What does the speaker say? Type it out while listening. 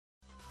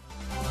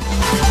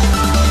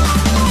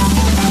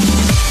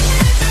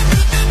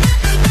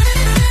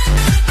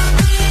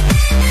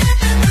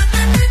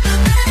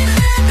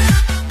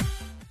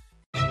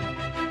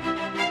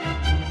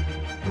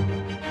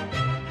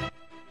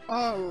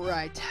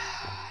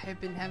I've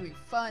been having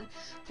fun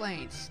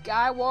playing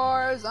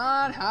Skywars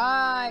on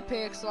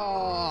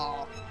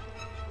Hypixel.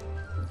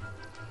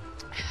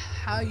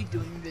 How you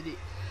doing,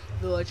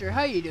 villager?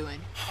 How you doing?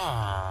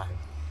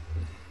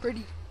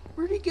 Pretty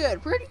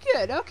good. Pretty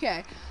good.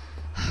 Okay.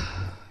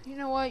 You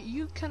know what?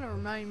 You kind of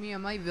remind me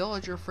of my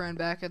villager friend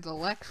back at the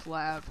Lex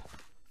Lab.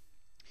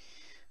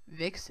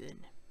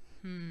 Vixen.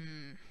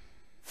 You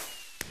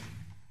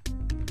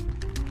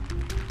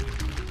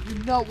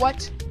know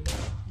what?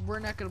 We're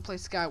not gonna play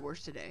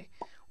Skywars today.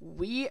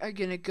 We are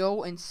gonna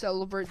go and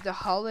celebrate the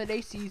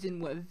holiday season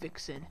with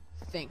Vixen.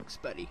 Thanks,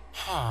 buddy.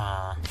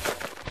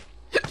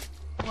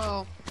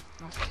 Well,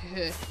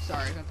 okay,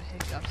 sorry about the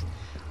hiccups.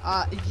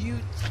 You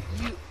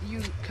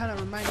kind of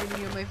reminded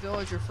me of my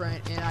villager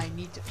friend, and I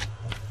need to.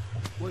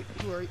 Wait,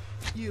 who are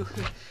you?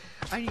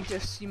 I need to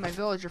see my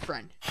villager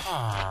friend.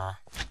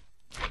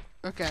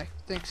 Okay,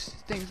 thanks,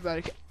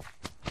 buddy.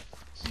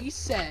 He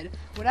said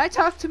when I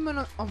talked to him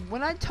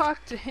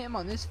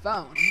on this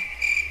phone,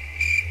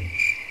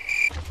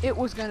 it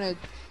was gonna.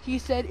 He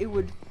said it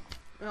would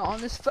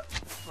on this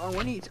phone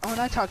when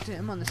I talked to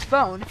him on this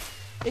phone.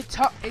 He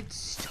told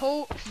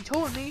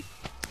me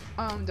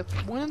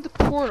one of the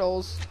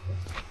portals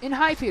in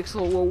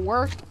Hypixel will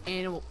work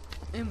and will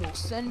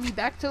send me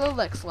back to the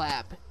Lex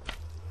Lab.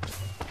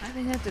 I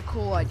think that's a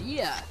cool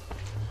idea.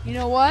 You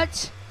know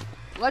what?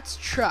 Let's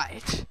try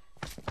it.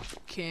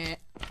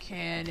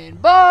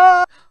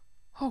 Cannonball!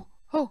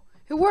 Oh,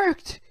 it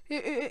worked!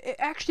 It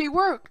actually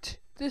worked!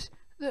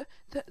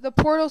 The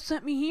portal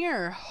sent me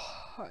here.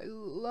 I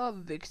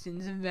love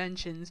Vixen's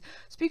inventions.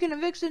 Speaking of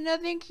Vixen, I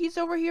think he's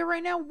over here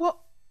right now. What?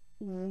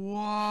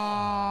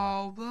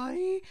 Wow,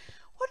 buddy.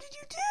 What did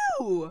you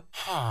do?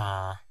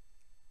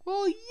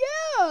 Well,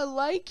 yeah, I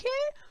like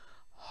it.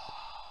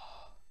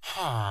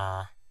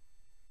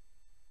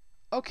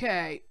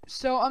 Okay,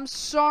 so I'm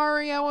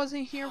sorry I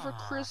wasn't here for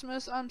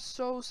Christmas. I'm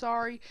so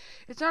sorry.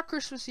 It's not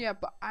Christmas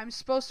yet, but I'm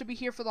supposed to be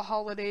here for the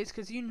holidays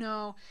because you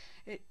know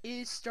it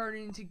is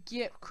starting to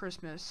get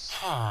Christmas.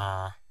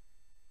 I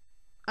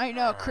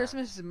know,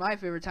 Christmas is my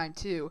favorite time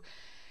too.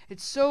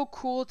 It's so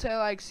cool to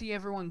like see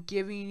everyone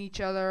giving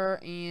each other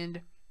and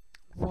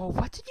whoa,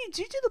 what did you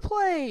do to the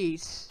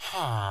place?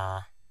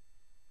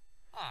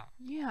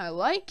 Yeah, I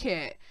like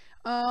it.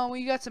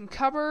 We got some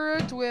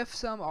cupboards with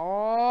some.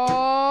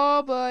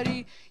 Oh,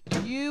 buddy,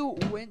 you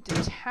went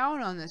to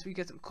town on this. We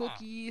got some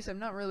cookies. I'm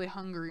not really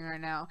hungry right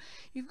now.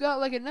 You've got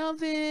like an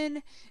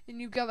oven,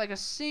 and you've got like a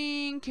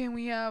sink, and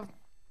we have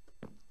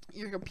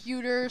your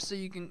computer, so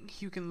you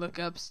can look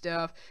up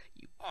stuff.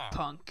 You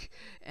punk,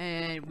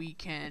 and we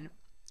can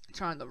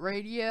turn on the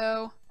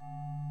radio.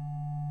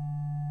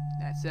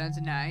 That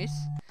sounds nice.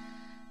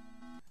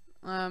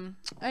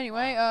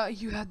 Anyway,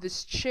 you have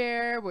this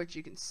chair which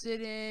you can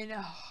sit in.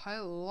 Oh, I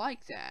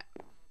like that.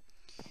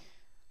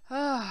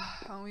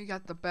 And we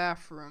got the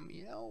bathroom.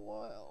 You know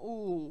what?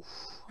 Oh,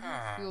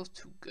 it feels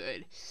too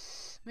good.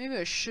 Maybe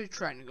I should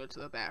try to go to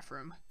the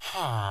bathroom.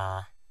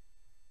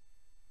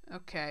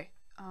 Okay.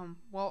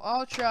 Well,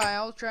 I'll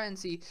try and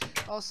see.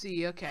 I'll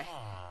see. Okay.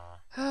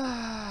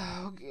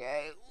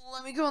 Okay.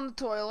 Let me go in the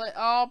toilet.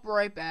 I'll be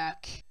right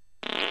back.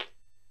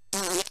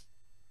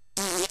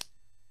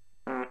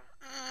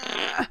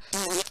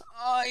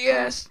 Oh,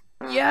 yes.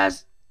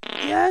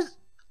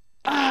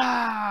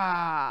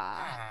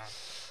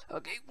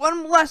 Okay,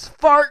 one last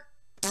fart.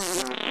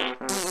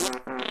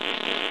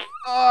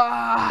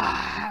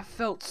 That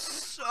felt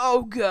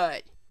so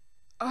good.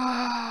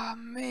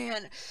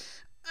 Man.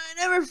 I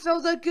never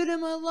felt that good in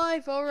my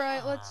life.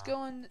 Alright, let's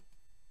go and...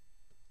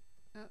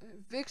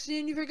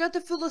 Vixen, you forgot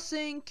to fill the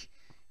sink.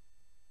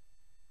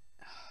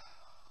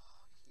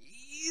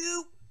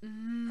 You...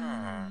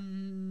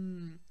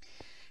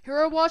 Here,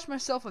 I'll wash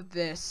myself with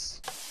this.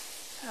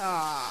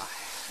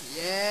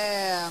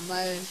 Yeah,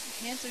 my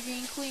hands are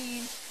getting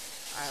clean.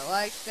 I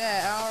like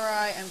that.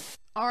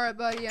 Alright,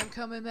 buddy, I'm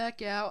coming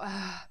back out.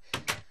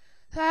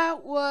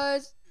 That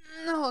was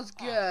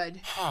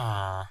good.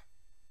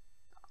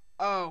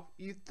 Oh,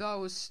 you thought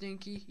it was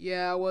stinky?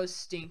 Yeah, it was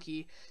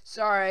stinky.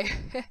 Sorry.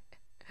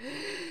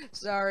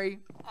 Sorry.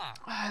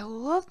 I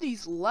love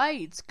these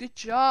lights. Good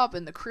job.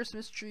 And the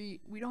Christmas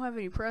tree. We don't have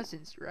any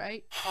presents,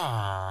 right?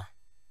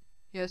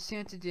 Yeah,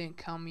 Santa didn't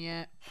come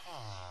yet.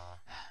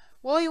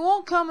 Well, he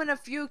won't come in a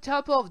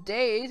couple of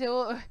days.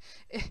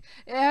 It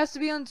has to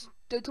be on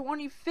the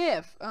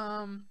 25th.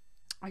 I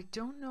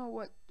don't know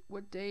what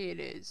day it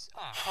is.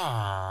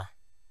 Oh,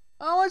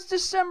 it's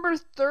December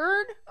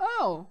 3rd?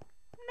 Oh,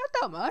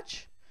 not that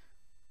much.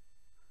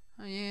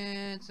 Oh,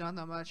 yeah, it's not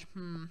that much.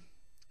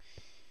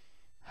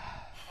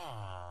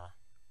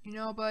 You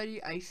know,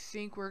 buddy, I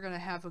think we're gonna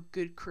have a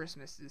good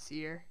Christmas this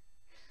year.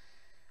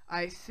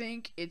 I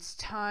think it's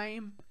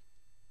time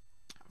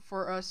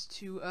for us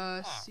to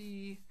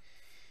see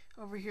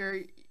over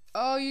here.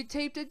 Oh, you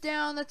taped it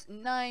down. That's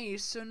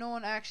nice. So no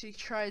one actually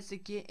tries to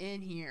get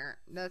in here.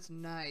 That's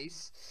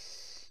nice.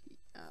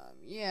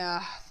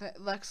 Yeah,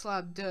 that Lex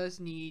Lab does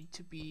need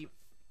to be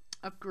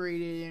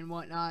upgraded and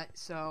whatnot.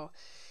 So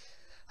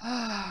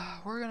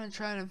we're gonna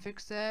try to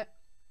fix that.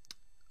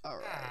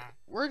 Alright.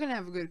 We're gonna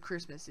have a good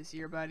Christmas this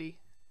year, buddy.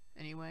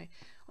 Anyway,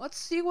 let's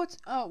see what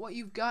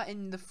you've got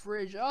in the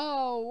fridge.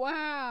 Oh,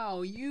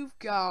 wow. You've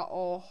got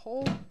a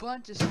whole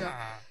bunch of stuff.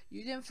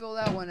 You didn't fill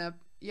that one up.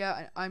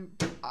 Yeah,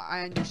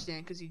 I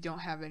understand because you don't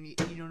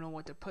know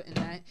what to put in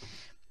that.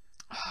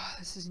 Oh,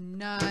 this is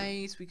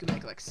nice. We can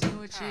make like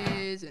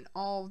sandwiches and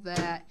all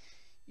that.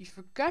 You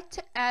forgot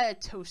to add a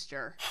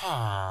toaster.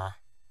 Oh,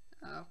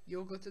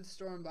 you'll go to the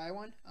store and buy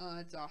one? Oh,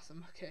 that's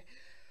awesome. Okay.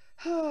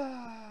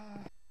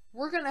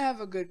 We're gonna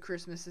have a good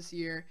Christmas this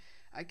year.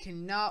 I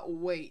cannot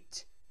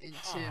wait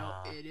until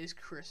it is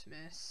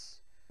Christmas.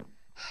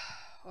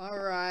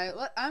 Alright,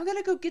 I'm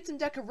gonna go get some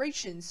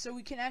decorations so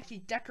we can actually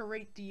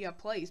decorate the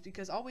place,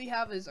 because all we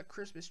have is a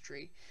Christmas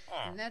tree.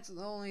 And that's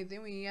the only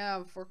thing we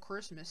have for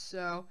Christmas,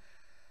 so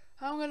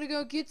I'm gonna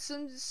go get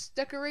some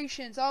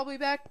decorations. I'll be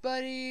back,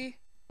 buddy.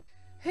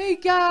 Hey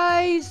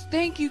guys,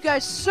 thank you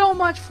guys so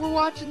much for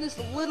watching this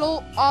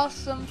little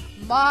awesome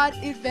mod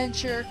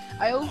adventure.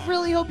 I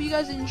really hope you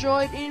guys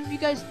enjoyed, and if you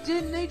guys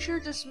did, make sure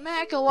to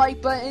smack a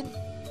like button.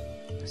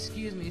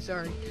 Excuse me,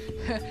 sorry.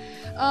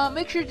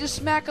 Make sure to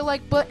smack a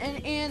like button,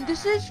 and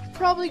this is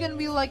probably gonna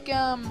be like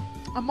a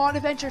mod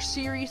adventure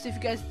series. If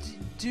you guys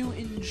do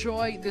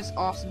enjoy this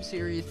awesome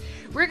series,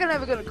 we're gonna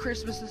have a good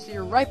Christmas this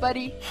year, right,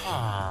 buddy?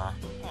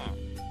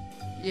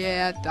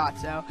 Yeah, I thought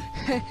so.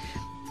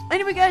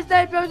 Anyway, guys,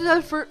 that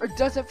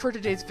does it for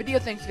today's video.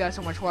 Thanks, guys,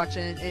 so much for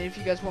watching. And if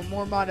you guys want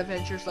more mod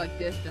adventures like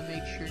this, then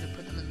make sure to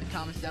put them in the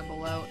comments down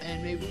below,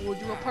 and maybe we'll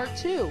do a part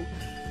 2.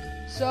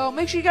 So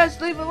make sure you guys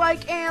leave a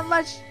like, and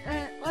let's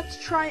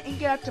try and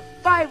get up to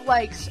 5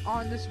 likes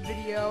on this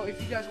video.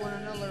 If you guys want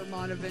another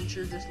mod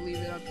adventure, just leave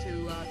it up to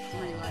 3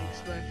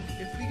 likes. But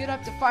if we get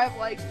up to 5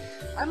 likes,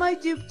 I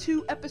might do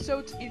 2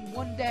 episodes in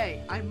one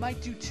day. I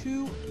might do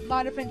 2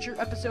 mod adventure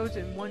episodes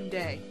in one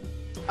day.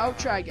 I'll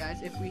try,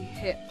 guys, if we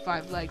hit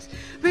 5 likes.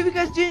 But if you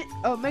guys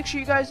didn't, make sure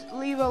you guys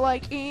leave a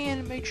like,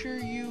 and make sure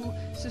you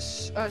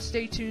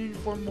stay tuned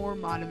for more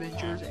mod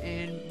adventures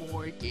and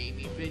more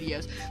gaming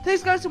videos.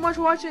 Thanks, guys, so much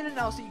for watching, and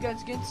I'll see you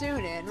guys again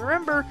soon. And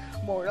remember,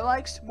 more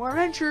likes, more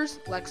adventures.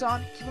 Lex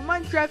on, keep on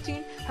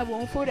Minecrafting. Have a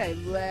wonderful day.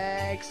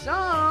 Lex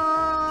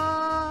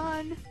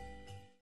on!